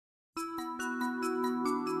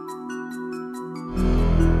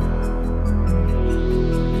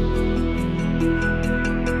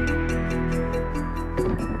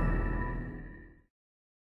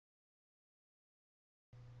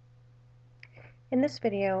In this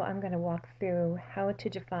video, I'm going to walk through how to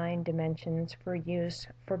define dimensions for use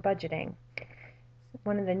for budgeting.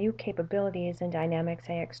 One of the new capabilities in Dynamics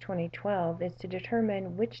AX 2012 is to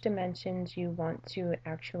determine which dimensions you want to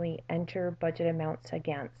actually enter budget amounts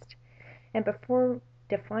against. And before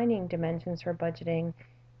defining dimensions for budgeting,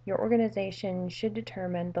 your organization should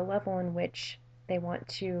determine the level in which they want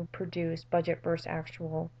to produce budget versus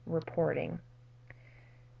actual reporting.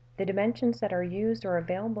 The dimensions that are used or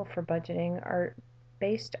available for budgeting are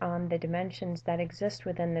based on the dimensions that exist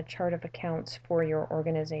within the chart of accounts for your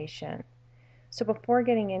organization. So before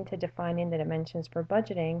getting into defining the dimensions for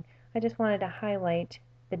budgeting, I just wanted to highlight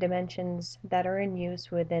the dimensions that are in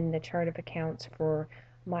use within the chart of accounts for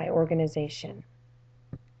my organization.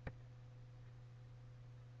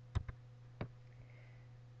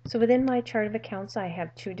 So within my chart of accounts, I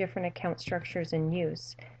have two different account structures in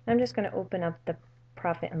use. I'm just going to open up the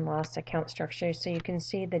profit and loss account structure so you can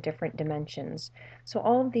see the different dimensions. So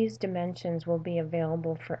all of these dimensions will be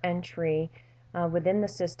available for entry within the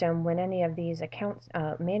system when any of these accounts,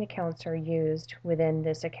 main accounts are used within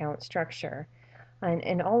this account structure.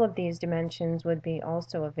 And all of these dimensions would be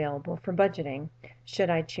also available for budgeting should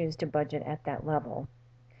I choose to budget at that level.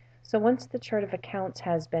 So once the chart of accounts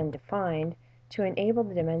has been defined, to enable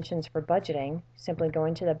the dimensions for budgeting, simply go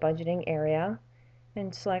into the budgeting area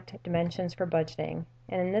and select dimensions for budgeting.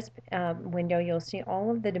 And in this window, you'll see all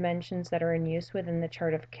of the dimensions that are in use within the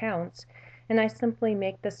chart of accounts. And I simply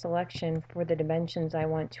make the selection for the dimensions I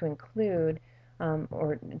want to include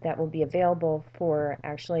or that will be available for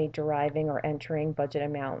actually deriving or entering budget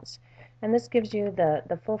amounts. And this gives you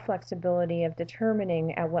the full flexibility of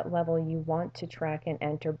determining at what level you want to track and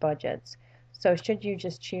enter budgets. So should you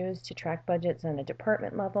just choose to track budgets on a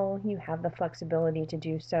department level, you have the flexibility to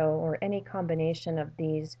do so, or any combination of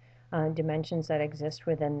these dimensions that exist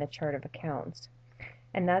within the chart of accounts.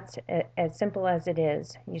 And that's as simple as it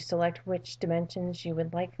is. You select which dimensions you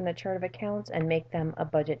would like from the chart of accounts and make them a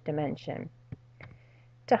budget dimension.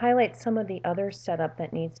 To highlight some of the other setup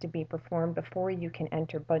that needs to be performed before you can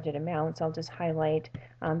enter budget amounts, I'll just highlight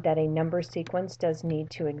that a number sequence does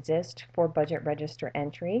need to exist for budget register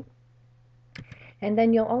entry. And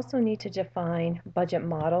then you'll also need to define budget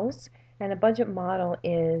models, and a budget model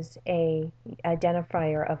is a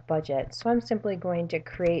identifier of budget. So I'm simply going to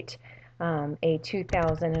create a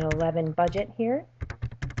 2011 budget here.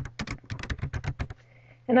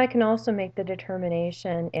 And I can also make the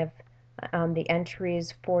determination if the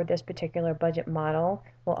entries for this particular budget model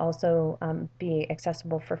will also be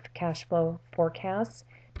accessible for cash flow forecasts.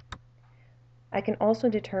 I can also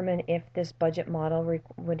determine if this budget model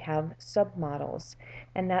would have submodels,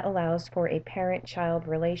 and that allows for a parent-child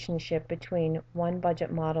relationship between one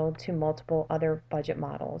budget model to multiple other budget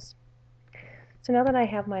models. So now that I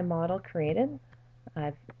have my model created,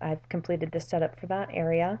 I've completed the setup for that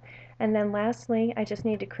area, and then lastly I just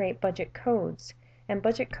need to create budget codes. And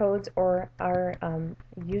budget codes are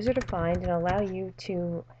user-defined and allow you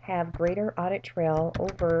to have greater audit trail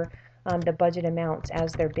over the budget amounts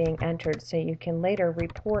as they're being entered, so you can later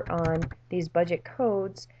report on these budget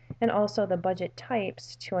codes and also the budget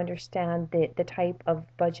types to understand the type of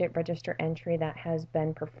budget register entry that has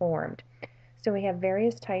been performed. So we have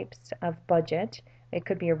various types of budget. It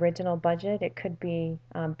could be original budget, it could be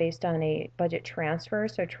based on a budget transfer,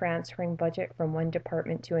 so transferring budget from one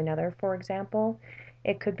department to another, for example.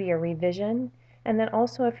 It could be a revision. And then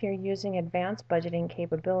also if you're using advanced budgeting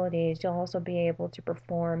capabilities, you'll also be able to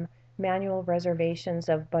perform manual reservations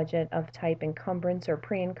of budget of type encumbrance or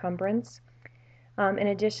pre-encumbrance, and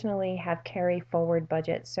additionally have carry forward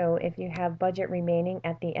budget. So if you have budget remaining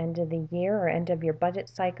at the end of the year or end of your budget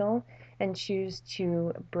cycle and choose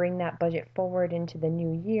to bring that budget forward into the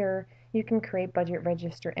new year, you can create budget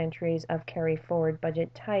register entries of carry forward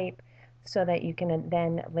budget type so that you can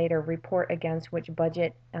then later report against which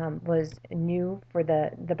budget was new for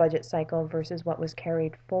the budget cycle versus what was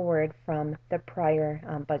carried forward from the prior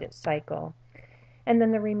budget cycle. And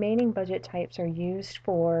then the remaining budget types are used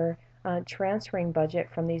for transferring budget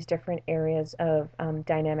from these different areas of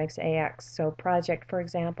Dynamics AX. So project, for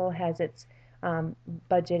example, has its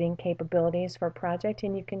budgeting capabilities for project,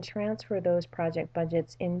 and you can transfer those project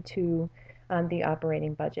budgets into the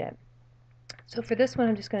operating budget. So for this one,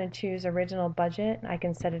 I'm just going to choose original budget. I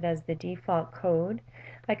can set it as the default code.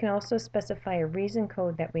 I can also specify a reason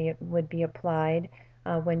code that would be applied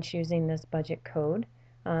when choosing this budget code.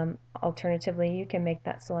 Alternatively, you can make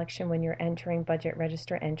that selection when you're entering budget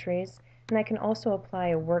register entries. And I can also apply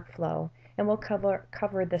a workflow. And we'll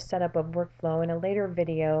cover the setup of workflow in a later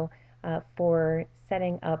video for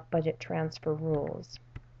setting up budget transfer rules.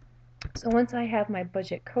 So once I have my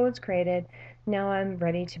budget codes created, now I'm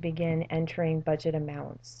ready to begin entering budget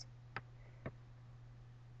amounts.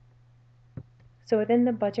 So within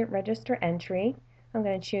the budget register entry, I'm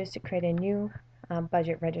going to choose to create a new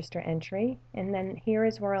budget register entry, and then here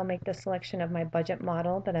is where I'll make the selection of my budget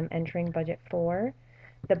model that I'm entering budget for,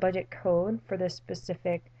 the budget code for this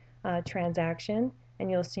specific transaction,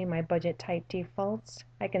 and you'll see my budget type defaults.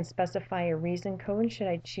 I can specify a reason code should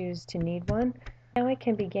I choose to need one. Now I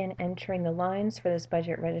can begin entering the lines for this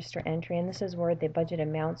budget register entry, and this is where the budget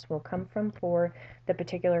amounts will come from for the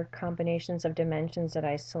particular combinations of dimensions that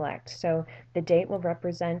I select. So the date will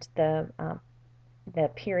represent the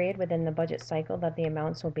period within the budget cycle that the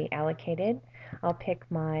amounts will be allocated. I'll pick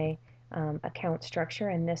my account structure,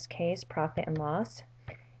 in this case profit and loss,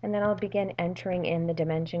 and then I'll begin entering in the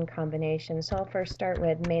dimension combination. So I'll first start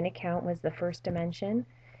with main account was the first dimension,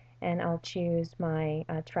 and I'll choose my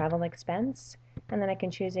travel expense, and then I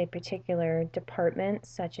can choose a particular department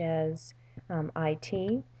such as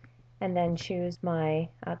IT, and then choose my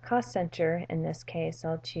cost center. In this case,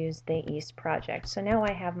 I'll choose the East project. So now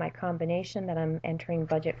I have my combination that I'm entering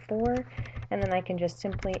budget for, and then I can just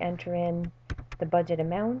simply enter in the budget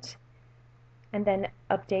amount and then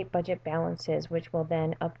update budget balances, which will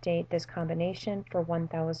then update this combination for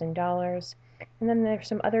 $1,000. And then there's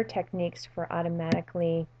some other techniques for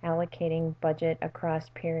automatically allocating budget across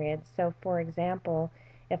periods. So for example,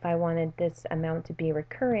 if I wanted this amount to be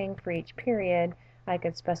recurring for each period, I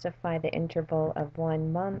could specify the interval of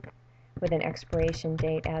 1 month with an expiration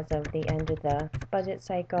date as of the end of the budget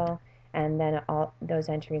cycle, and then all those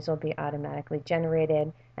entries will be automatically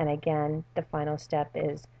generated. And again, the final step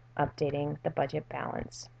is updating the budget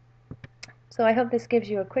balance. So I hope this gives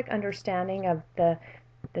you a quick understanding of the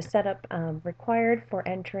setup required for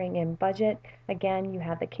entering in budget. Again, you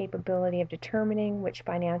have the capability of determining which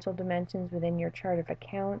financial dimensions within your chart of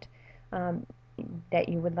account that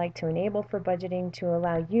you would like to enable for budgeting to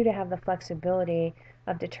allow you to have the flexibility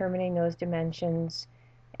of determining those dimensions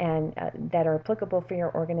and that are applicable for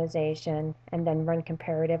your organization, and then run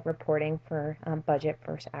comparative reporting for budget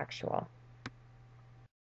versus actual.